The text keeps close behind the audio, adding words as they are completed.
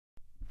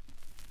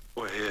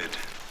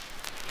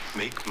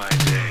make my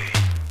day.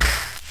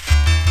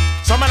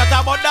 Some man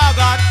talk about dog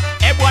art.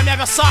 Everyone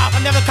never soft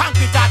and never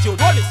concrete attitude.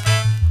 Hold this.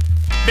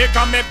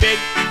 Because me big,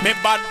 me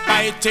bad,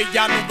 mighty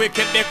and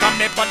wicked. They call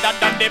me better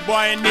than the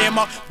boy name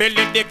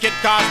Billy the Kid.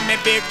 Cause me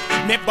big,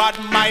 me bad,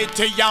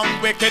 mighty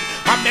and wicked.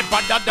 And me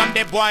better than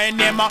the boy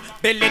name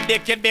Billy the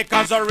Kid.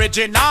 Because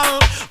original,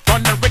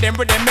 gun rhythm,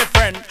 me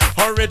friend.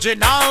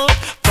 Original,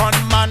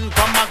 gunman,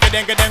 come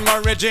and get them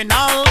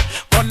original.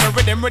 Gun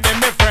rhythm,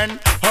 me friend.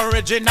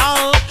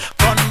 Original,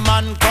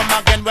 gunman, come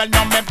again. Well,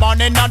 now me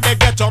born in the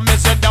ghetto, me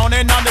sit down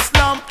in the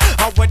slum.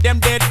 How with them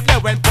dead there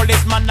when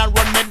policeman a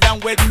run me down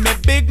with me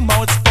big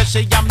mouth,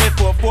 special and me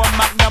 4-4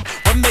 magnum.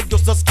 When me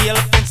used to scale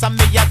fence and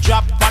me a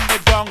drop on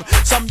the ground.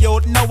 Some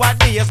youth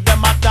nowadays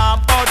them a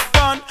talk about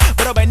gun,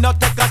 but when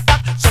not take a stock,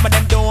 some of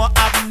them don't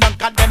have none.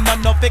 Cause them not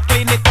know fi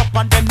clean it up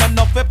and them not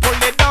know fi pull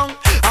it down.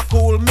 A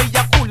cool me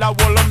a cool, a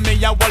wall me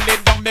a wall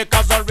it down.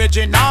 Because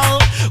original,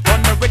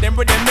 gun rhythm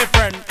me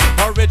friend.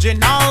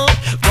 Original,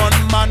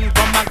 gunman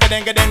come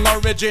and get them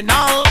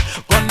original.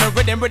 Gun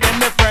rhythm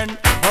me friend.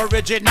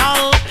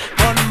 Original,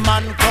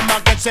 gunman come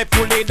again say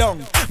pull it down.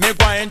 Me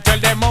go and tell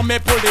them how me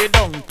pull it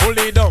down, pull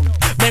it down.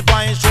 Me go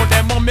and show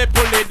them how me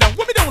pull it down.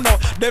 What me don't know?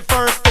 The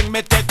first thing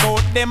me take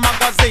out the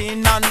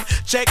magazine and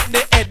check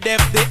the head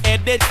if the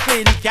head is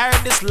clean. Carry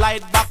the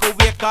slide back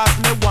away cause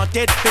me want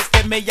it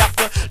fisted. Me have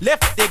to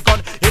left the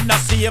gun in a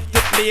safety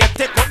plate.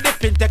 Take out the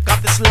pin, take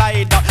out the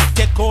slider,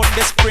 take out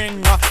the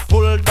spring,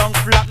 pull down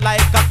flat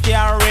like a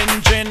car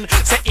engine.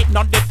 Say it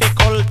not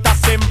difficult, a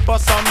simple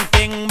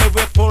something. Me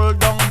we pull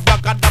down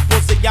back at the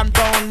pussy and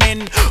down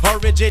in.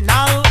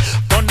 Original,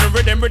 gun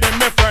rhythm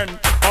me friend.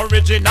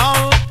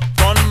 Original,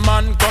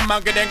 gunman come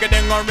and get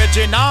them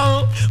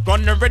original.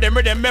 Gun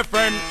rhythm me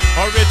friend.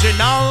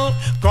 Original,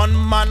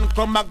 gunman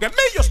come again.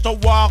 Me used to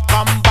walk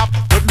and bop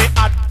with me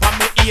hat on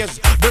me ears.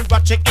 The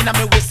ratchet in a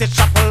me waist it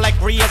shuffle like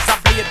razor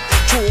blade.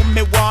 True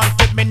me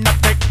want it, me not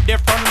take the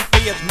front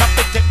page, not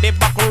to take the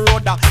back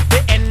road.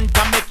 The end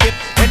of me keep.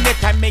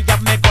 Anytime me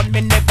have me gun,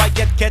 me never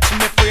yet catch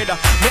me afraid.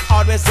 Me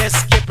always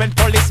escape when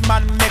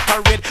policeman make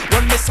a raid.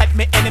 When me sight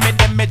me enemy,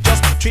 them me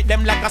just treat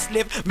them like a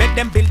slave. Make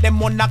them build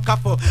them on a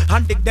couple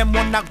and dig them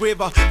on a grave.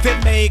 Fi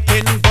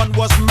making gun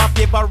was my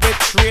favorite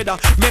trader.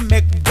 Me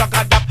make drug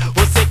adapt,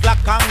 who say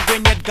clock and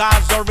grenade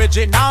gas.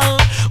 Original,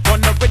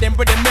 gun rhythm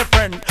me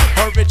friend.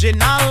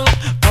 Original,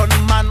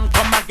 gunman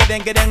come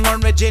and get them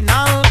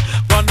original.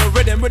 Gun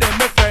rhythm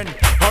me friend.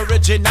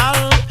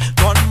 Original,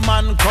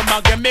 gunman come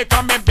again. Me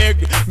come me big,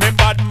 me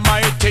bad,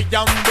 mighty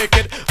and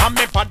wicked. And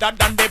me father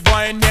than the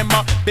boy name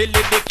Billy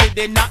the Kid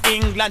in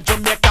England,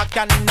 Jamaica,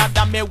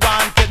 Canada. Me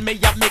wanted, me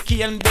have me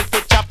key and built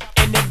it chop.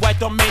 Any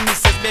white or many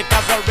says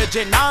because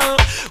original.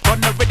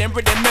 Gun rhythm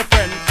me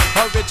friend.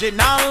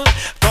 Original,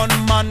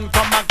 gunman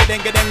come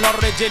and get them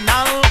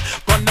original.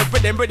 Gun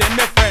rhythm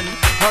me friend.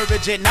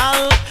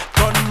 Original,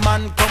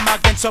 gunman come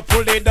again, so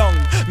pull it down.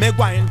 Me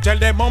go and tell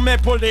them how me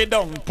pull it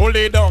down, pull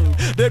it down.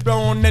 The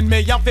brown and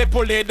me have to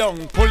pull it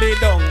down, pull it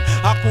down.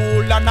 A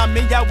cool and a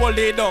me a pull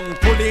it down,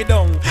 pull it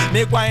down.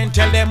 Me go and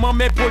tell them how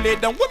me pull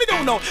it down. What me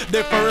don't know?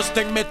 The first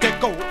thing me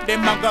take out the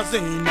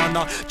magazine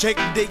and check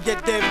the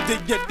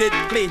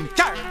it clean.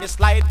 Carry the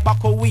slide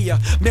back away.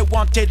 Me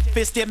want it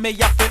fisted, me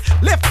have to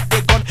lift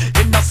the gun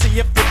in a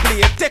safety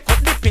plate. Take out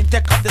the pin,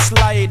 take out the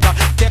slide,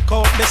 take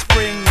out the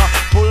spring,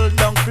 pull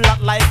down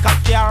flat like a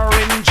car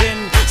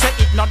engine. Say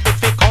it not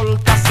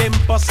difficult, a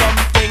simple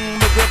something.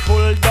 Me we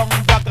pull down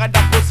back at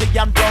the pussy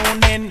and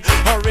down in.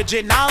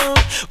 Original,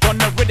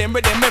 gonna rhythm me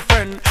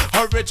friend.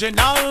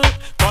 Original,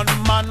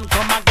 gunman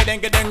come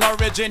and get them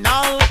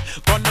original.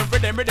 Gonna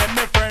rhythm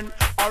me friend.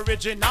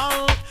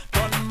 Original,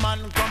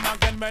 gunman come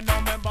again. Me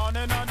know me born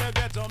in the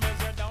ghetto.